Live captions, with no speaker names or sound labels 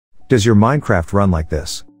Does your Minecraft run like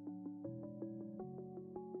this?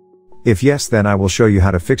 If yes, then I will show you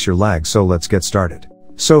how to fix your lag, so let's get started.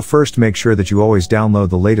 So first, make sure that you always download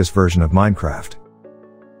the latest version of Minecraft.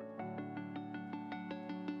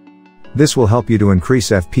 This will help you to increase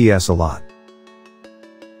FPS a lot.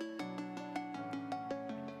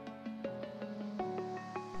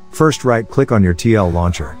 First, right-click on your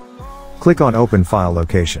Tlauncher. Click on Open File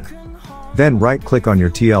Location. Then right-click on your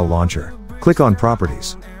Tlauncher. Click on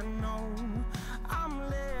Properties.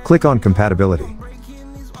 Click on Compatibility.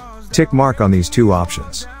 Tick mark on these two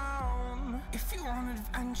options.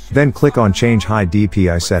 Then click on Change High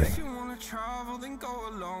DPI Setting.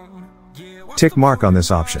 Tick mark on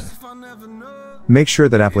this option. Make sure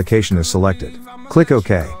that application is selected. Click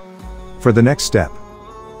OK. For the next step.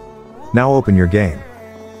 Now open your game.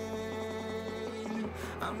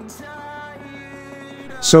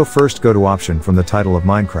 So first, go to Option from the title of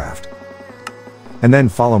Minecraft. And then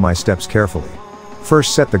follow my steps carefully.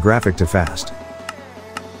 First, set the graphic to fast.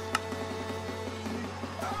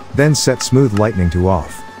 Then set Smooth Lightning to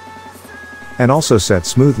off. And also set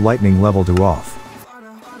Smooth Lightning Level to off.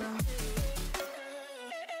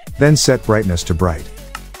 Then set Brightness to bright.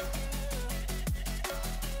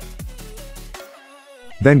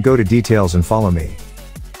 Then go to Details and follow me.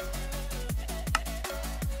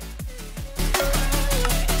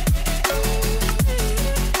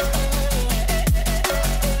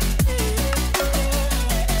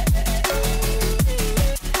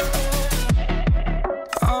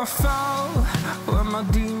 I fell where my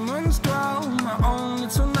demons dwell. My own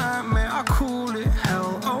little nightmare, I call it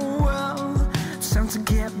hell. Oh well, it's time to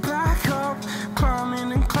get back up.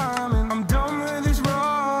 Climbing and climbing, I'm done with this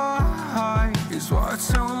ride, is what I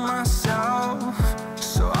tell myself,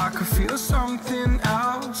 so I could feel something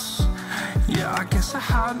else. Yeah, I guess I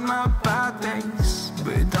had my bad days,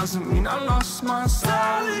 but it doesn't mean I lost my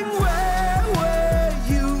style. Darling, where were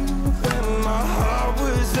you when my heart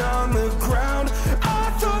was on the ground?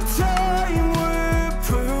 Time would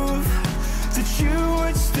prove that you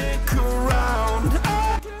would stick around.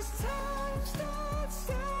 I guess time stands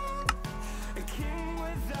still, a king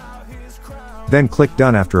without his crown. Then click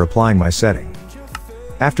Done after applying my setting.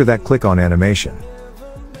 After that, click on Animation.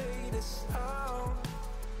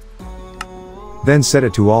 Then set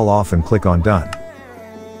it to all off and click on Done.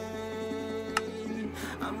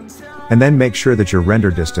 And then make sure that your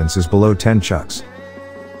render distance is below 10 chucks.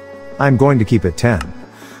 I'm going to keep it 10.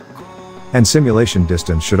 And simulation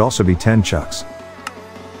distance should also be 10 chucks.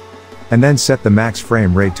 And then set the max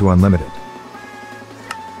frame rate to unlimited.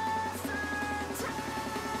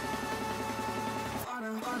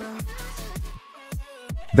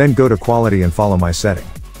 Then go to quality and follow my setting.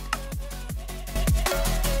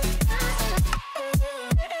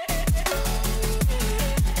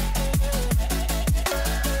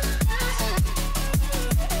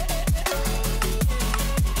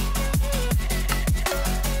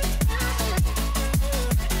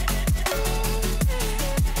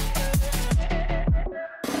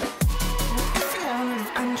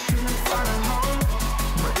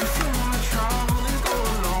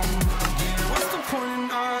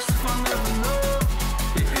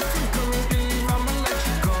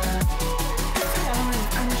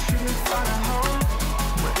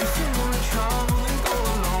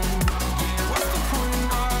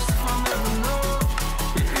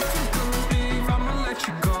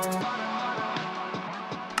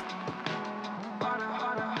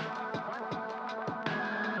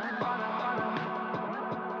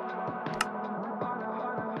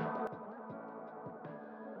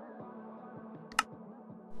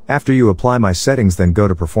 After you apply my settings, then go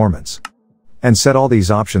to Performance. And set all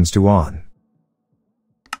these options to on.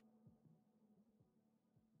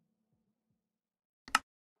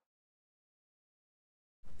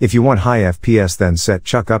 If you want high FPS, then set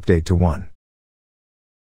Chuck Update to 1.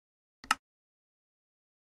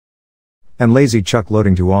 And Lazy Chuck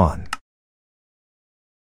Loading to on.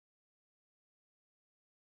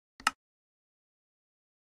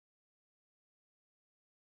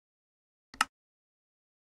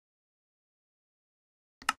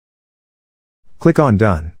 Click on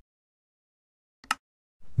Done.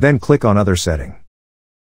 Then click on Other Setting.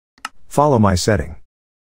 Follow my setting.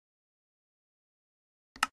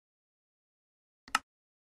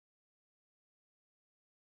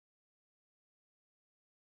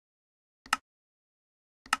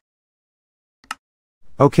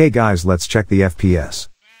 Okay guys, let's check the FPS.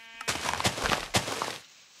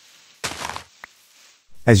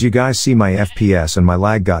 As you guys see, my FPS and my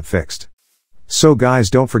lag got fixed. So guys,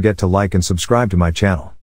 don't forget to like and subscribe to my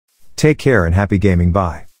channel. Take care and happy gaming,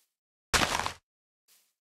 bye.